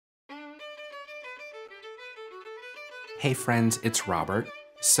Hey friends, it's Robert.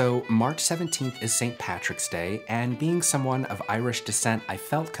 So March 17th is St. Patrick's Day, and being someone of Irish descent, I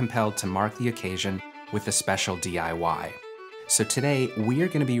felt compelled to mark the occasion with a special DIY. So today, we are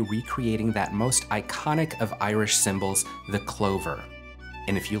going to be recreating that most iconic of Irish symbols, the clover.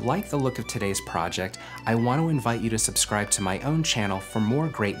 And if you like the look of today's project, I want to invite you to subscribe to my own channel for more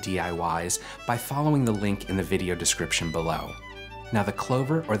great DIYs by following the link in the video description below. Now the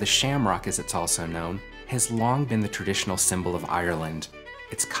clover, or the shamrock as it's also known, has long been the traditional symbol of Ireland.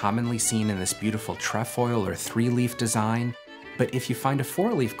 It's commonly seen in this beautiful trefoil or three-leaf design, but if you find a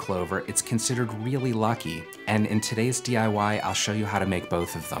four-leaf clover, it's considered really lucky, and in today's DIY, I'll show you how to make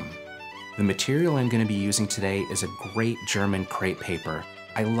both of them. The material I'm going to be using today is a great German crepe paper.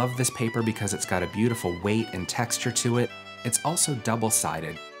 I love this paper because it's got a beautiful weight and texture to it. It's also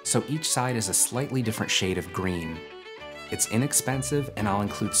double-sided, so each side is a slightly different shade of green. It's inexpensive, and I'll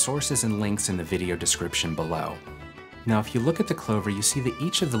include sources and links in the video description below. Now, if you look at the clover, you see that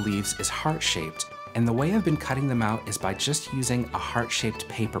each of the leaves is heart-shaped, and the way I've been cutting them out is by just using a heart-shaped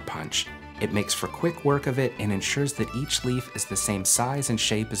paper punch. It makes for quick work of it and ensures that each leaf is the same size and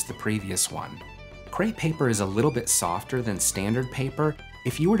shape as the previous one. Crepe paper is a little bit softer than standard paper.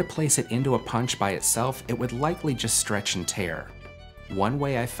 If you were to place it into a punch by itself, it would likely just stretch and tear. One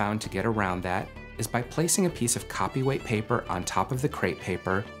way I found to get around that is by placing a piece of copyweight paper on top of the crepe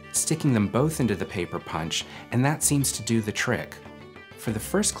paper, sticking them both into the paper punch, and that seems to do the trick. For the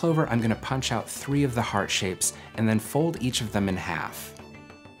first clover, I'm going to punch out 3 of the heart shapes and then fold each of them in half.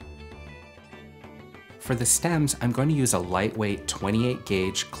 For the stems, I'm going to use a lightweight 28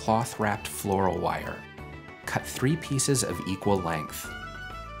 gauge cloth-wrapped floral wire. Cut 3 pieces of equal length.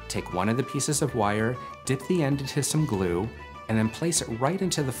 Take one of the pieces of wire, dip the end into some glue, and then place it right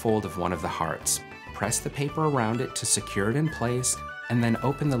into the fold of one of the hearts. Press the paper around it to secure it in place, and then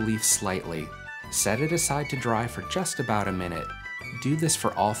open the leaf slightly. Set it aside to dry for just about a minute. Do this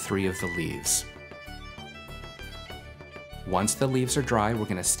for all 3 of the leaves. Once the leaves are dry, we're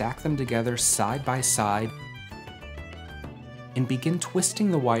going to stack them together side by side and begin twisting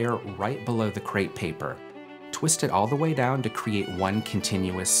the wire right below the crepe paper. Twist it all the way down to create one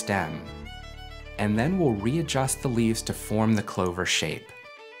continuous stem. And then we'll readjust the leaves to form the clover shape.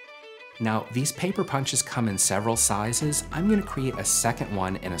 Now, these paper punches come in several sizes. I'm going to create a second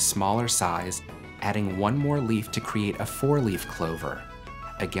one in a smaller size, adding one more leaf to create a 4-leaf clover.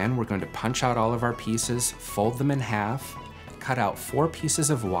 Again, we're going to punch out all of our pieces, fold them in half, cut out 4 pieces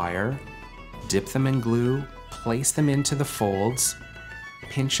of wire, dip them in glue, place them into the folds,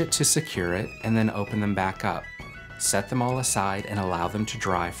 pinch it to secure it, and then open them back up. Set them all aside and allow them to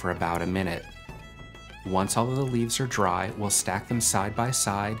dry for about a minute. Once all of the leaves are dry, we'll stack them side by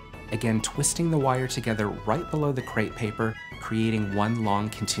side, again twisting the wire together right below the crepe paper, creating one long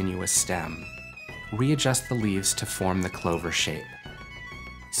continuous stem. Readjust the leaves to form the clover shape.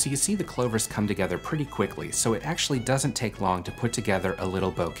 So you see the clovers come together pretty quickly, so it actually doesn't take long to put together a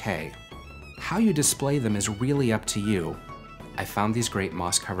little bouquet. How you display them is really up to you. I found these great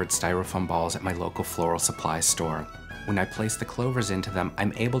moss-covered styrofoam balls at my local floral supply store. When I place the clovers into them,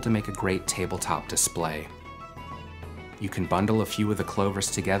 I'm able to make a great tabletop display. You can bundle a few of the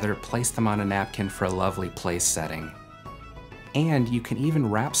clovers together, place them on a napkin for a lovely place setting. And you can even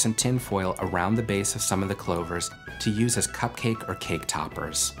wrap some tin foil around the base of some of the clovers to use as cupcake or cake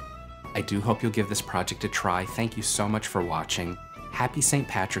toppers. I do hope you'll give this project a try. Thank you so much for watching. Happy St.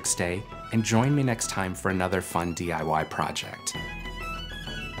 Patrick's Day, and join me next time for another fun DIY project.